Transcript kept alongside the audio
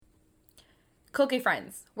Koke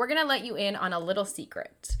friends, we're going to let you in on a little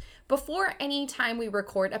secret. Before any time we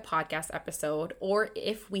record a podcast episode, or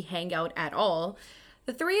if we hang out at all,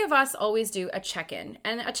 the three of us always do a check-in.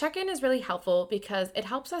 And a check-in is really helpful because it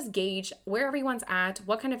helps us gauge where everyone's at,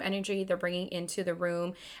 what kind of energy they're bringing into the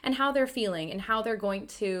room, and how they're feeling, and how they're going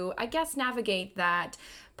to, I guess, navigate that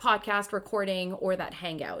podcast recording or that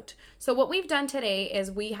hangout. So what we've done today is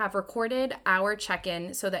we have recorded our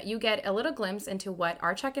check-in so that you get a little glimpse into what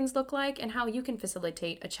our check-ins look like and how you can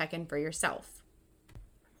facilitate a check-in for yourself.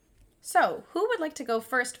 So who would like to go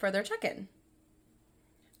first for their check-in?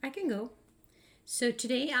 I can go. So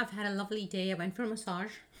today I've had a lovely day. I went for a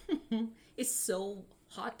massage. It's so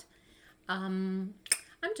hot. I'm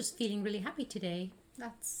just feeling really happy today.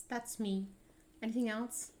 That's me. Anything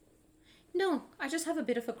else? No, I just have a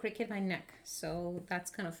bit of a crick in my neck, so that's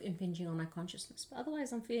kind of impinging on my consciousness. But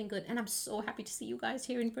otherwise, I'm feeling good, and I'm so happy to see you guys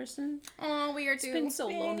here in person. Oh, we are too. It's been so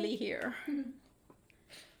lonely here.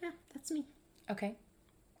 Yeah, that's me. Okay.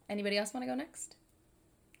 Anybody else want to go next?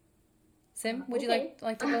 Sim, would you like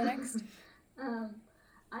to go next?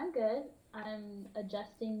 I'm good. I'm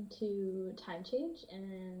adjusting to time change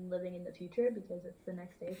and living in the future because it's the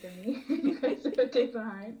next day for me. You guys are a day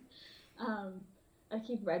behind. I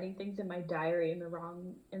keep writing things in my diary in the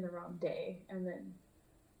wrong day, and then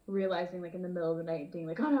realizing like in the middle of the night being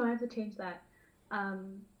like, oh no, I have to change that.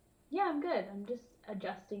 Yeah, I'm good. I'm just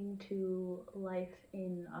adjusting to life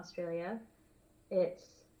in Australia. The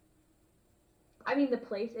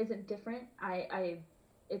place isn't different.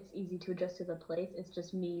 It's easy to adjust to the place. It's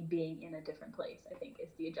just me being in a different place, I think, is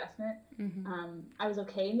the adjustment. Mm-hmm. I was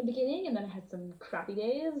okay in the beginning, and then I had some crappy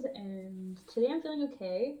days, and today I'm feeling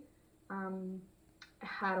okay. I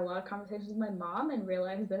had a lot of conversations with my mom and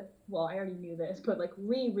realized that, well, I already knew this, but like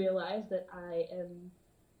realized that I am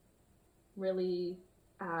really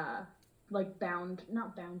like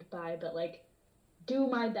not bound by, but like do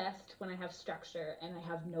my best when I have structure, and I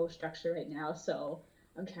have no structure right now, so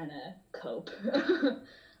I'm trying to cope.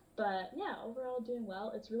 But yeah, overall doing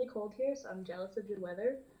well. It's really cold here, so I'm jealous of good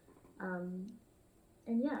weather. And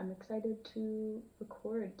yeah, I'm excited to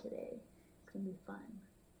record today. It's gonna be fun.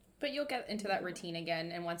 But you'll get into that routine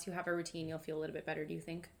again, and once you have a routine, you'll feel a little bit better, do you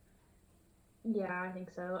think? Yeah, I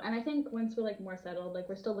think so. And I think once we're, like, more settled, like,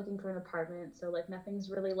 we're still looking for an apartment, so, like,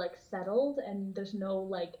 nothing's really, like, settled, and there's no,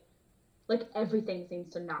 like, everything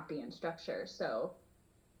seems to not be in structure. So,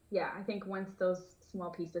 yeah, I think once those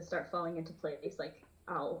small pieces start falling into place, like,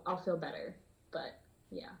 I'll feel better. But,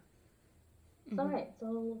 yeah. It's all right. It's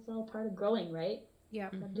all part of growing, right? Yeah.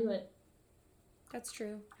 Gotta do it. That's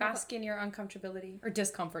true. Bask in your uncomfortability. Or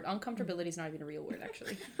discomfort. Uncomfortability is not even a real word,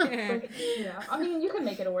 actually. Yeah. I mean, you can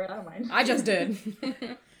make it a word. I don't mind. I just did.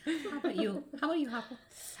 How about you,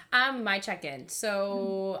 Happo? My check-in.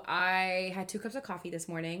 So I had 2 cups of coffee this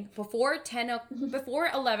morning. Before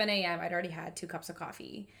 11 a.m., I'd already had 2 cups of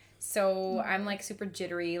coffee. So I'm like super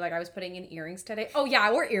jittery. Like I was putting in earrings today. Oh yeah,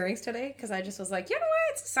 I wore earrings today because I just was like, you know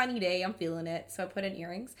what? It's a sunny day. I'm feeling it. So I put in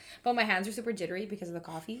earrings. But my hands are super jittery because of the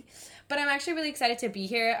coffee. But I'm actually really excited to be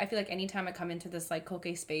here. I feel like anytime I come into this like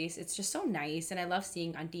Koke space, it's just so nice. And I love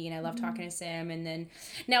seeing Auntie, and I love talking to Sim. And then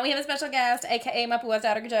now we have a special guest, aka Mapua's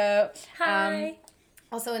daughter, Joe. Hi.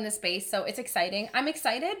 Also in this space, so it's exciting. I'm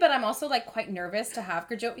excited, but I'm also like quite nervous to have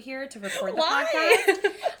Gurjot here to record the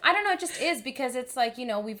podcast. I don't know, it just is because it's like, you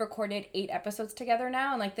know, we've recorded 8 episodes together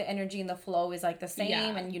now, and like the energy and the flow is like the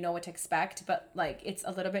same, and you know what to expect, but like it's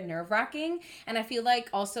a little bit nerve-wracking. And I feel like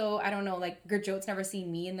also, I don't know, like Gurjot's never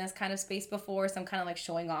seen me in this kind of space before, so I'm kind of like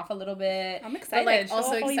showing off a little bit. I'm excited. But, like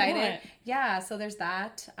also excited. Yeah, so there's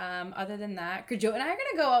that. Other than that, Gurjot and I are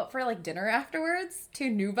gonna go out for like dinner afterwards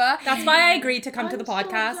to Nuba. That's why I agreed to come to the podcast,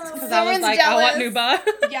 because I was Someone's like, jealous. I want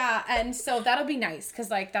Nuba. Yeah, and so that'll be nice because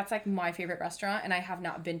like that's like my favorite restaurant, and I have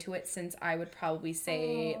not been to it since I would probably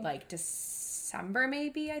say like December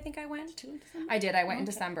maybe. I think I went. I did. I went in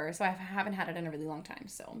December, so I haven't had it in a really long time.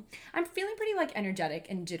 So I'm feeling pretty like energetic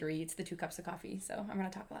and jittery. It's the 2 cups of coffee, so I'm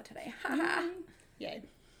gonna talk a lot today. Yay.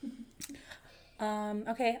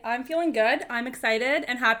 Okay, I'm feeling good. I'm excited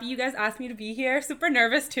and happy you guys asked me to be here. Super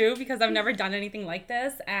nervous too because I've never done anything like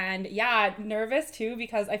this. And yeah, nervous too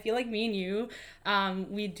because I feel like me and you,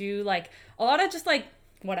 we do like a lot of just like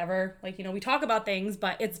whatever, like, you know, we talk about things,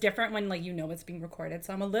 but it's different when like, you know, it's being recorded.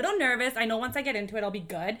 So I'm a little nervous. I know once I get into it, I'll be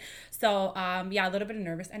good. So yeah, a little bit of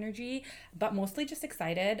nervous energy, but mostly just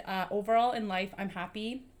excited. Overall in life, I'm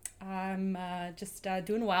happy. I'm just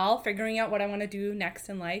doing well, figuring out what I want to do next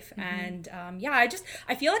in life. And yeah,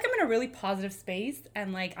 I feel like I'm in a really positive space,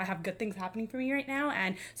 and like I have good things happening for me right now,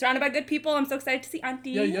 and surrounded by good people. I'm so excited to see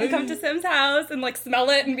Auntie and come to Sim's house and like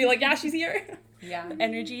smell it and be like, yeah, she's here.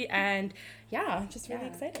 energy, and just really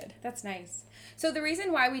excited. That's nice. So the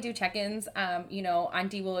reason why we do check-ins,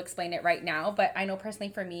 Auntie will explain it right now, but I know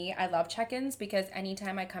personally for me, I love check-ins because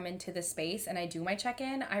anytime I come into the space and I do my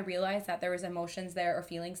check-in, I realize that there was emotions there or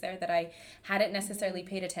feelings there that I hadn't necessarily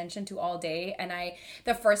paid attention to all day. And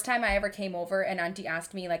the first time I ever came over and Auntie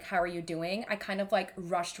asked me like, how are you doing? I kind of like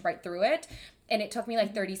rushed right through it. And it took me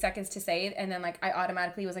like 30 seconds to say it. And then like I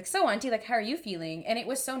automatically was like, so Auntie, like, how are you feeling? And it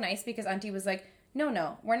was so nice because Auntie was like,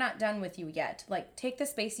 no, we're not done with you yet. Like, take the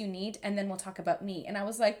space you need and then we'll talk about me. And I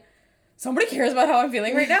was like, somebody cares about how I'm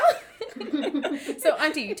feeling right now? So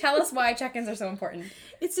Auntie, tell us why check-ins are so important.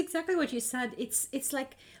 It's exactly what you said. It's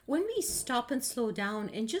like when we stop and slow down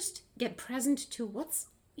and just get present to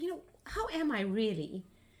how am I really?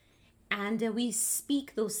 And we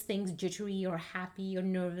speak those things jittery or happy or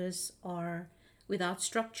nervous or without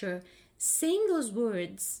structure. Saying those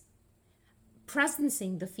words,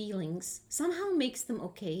 presencing the feelings, somehow makes them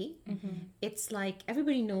okay. It's like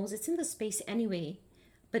everybody knows it's in the space anyway,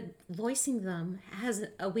 but voicing them has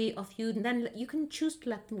a way of and then you can choose to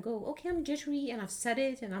let them go. Okay, I'm jittery and I've said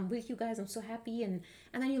it and I'm with you guys, I'm so happy, and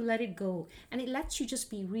then you let it go. And it lets you just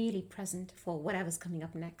be really present for whatever's coming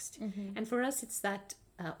up next. And for us, it's that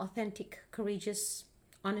authentic, courageous,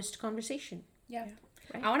 honest conversation. Yeah.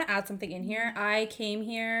 I want to add something in here. I came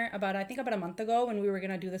here about a month ago when we were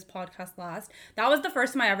going to do this podcast last. That was the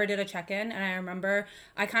first time I ever did a check-in. And I remember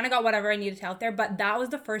I kind of got whatever I needed to out there. But that was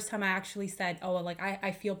the first time I actually said,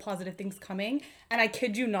 I feel positive things coming. And I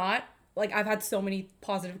kid you not, like, I've had so many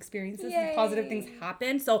positive experiences and positive things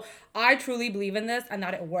happen. So I truly believe in this and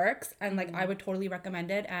that it works. And like, I would totally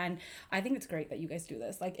recommend it. And I think it's great that you guys do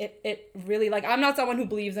this. Like, it really, like, I'm not someone who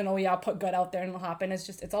believes in, put good out there and it'll happen.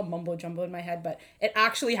 It's all mumbo jumbo in my head, but it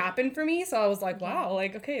actually happened for me. So I was like, wow,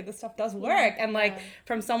 like, okay, this stuff does work. And like,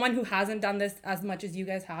 from someone who hasn't done this as much as you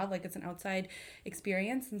guys have, like, it's an outside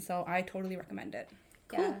experience. And so I totally recommend it.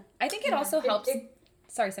 Cool. Yeah. I think it also helps.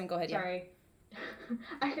 Sorry, Sam, go ahead. Sorry.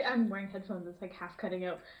 I'm wearing headphones. It's like half cutting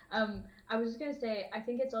out. I was just gonna say, I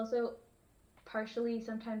think it's also partially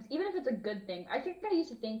sometimes, even if it's a good thing. I think I used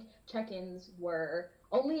to think check-ins were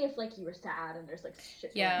only if like you were sad and there's like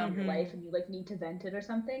shit going on in your life and you like need to vent it or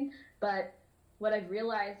something. But what I've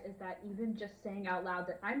realized is that even just saying out loud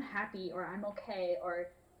that I'm happy or I'm okay or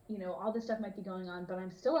all this stuff might be going on, but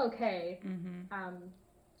I'm still okay.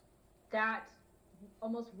 That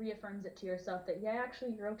almost reaffirms it to yourself that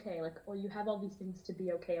actually you're okay, like, or you have all these things to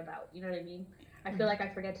be okay about, you know what I mean? I feel like I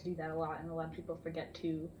forget to do that a lot, and a lot of people forget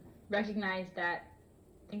to recognize that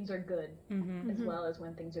things are good as well as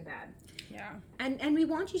when things are bad. And we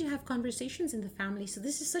want you to have conversations in the family, so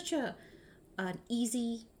this is such an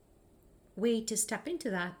easy way to step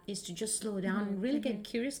into that, is to just slow down and really get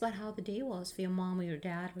curious about how the day was for your mom or your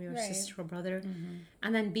dad or your sister or brother,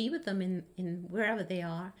 and then be with them in wherever they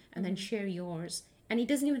are, and then share yours. And it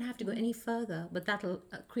doesn't even have to go any further, but that'll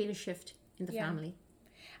create a shift in the family.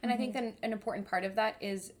 And I think that an important part of that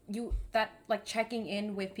is like checking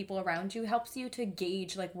in with people around you helps you to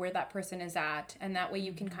gauge like where that person is at, and that way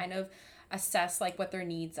you can kind of assess like what their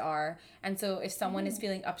needs are. And so if someone is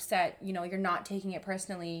feeling upset, you're not taking it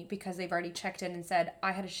personally because they've already checked in and said,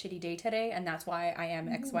 I had a shitty day today and that's why I am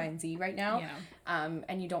X, Y, and Z right now.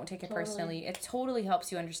 And you don't take it personally. It totally helps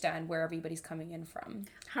you understand where everybody's coming in from.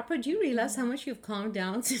 Harper, do you realize how much you've calmed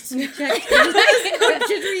down since we checked in? No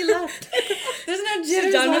jittery left. There's no jitters.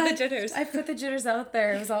 She's done with the jitters. I put the jitters out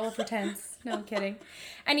there. It was all a pretense. No, I'm kidding.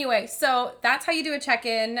 Anyway, so that's how you do a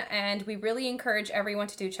check-in, and we really encourage everyone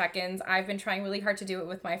to do check-ins. I've been trying really hard to do it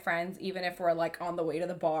with my friends, even if we're like on the way to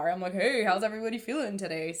the bar. I'm like, hey, how's everybody feeling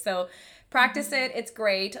today? So practice it. It's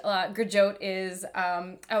great. Gurjot is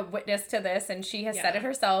a witness to this, and she has said it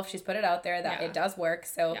herself. She's put it out there that it does work.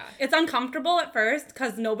 So it's uncomfortable at first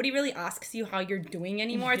because nobody really asks you how you're doing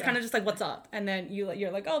anymore. It's kind of just like, what's up? And then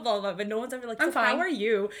you're like, oh, blah, blah, but no one's ever like, so how are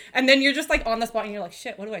you? And then you're just like on the spot and you're like,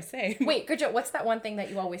 shit, what do I say? Wait, Gurjot, what's that one thing that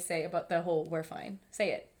you always say about the whole we're fine?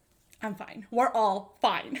 Say it. I'm fine. We're all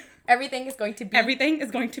fine. Everything is going to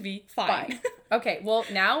be fine. Okay, well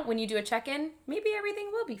now when you do a check-in, maybe everything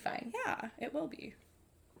will be fine. Yeah, it will be.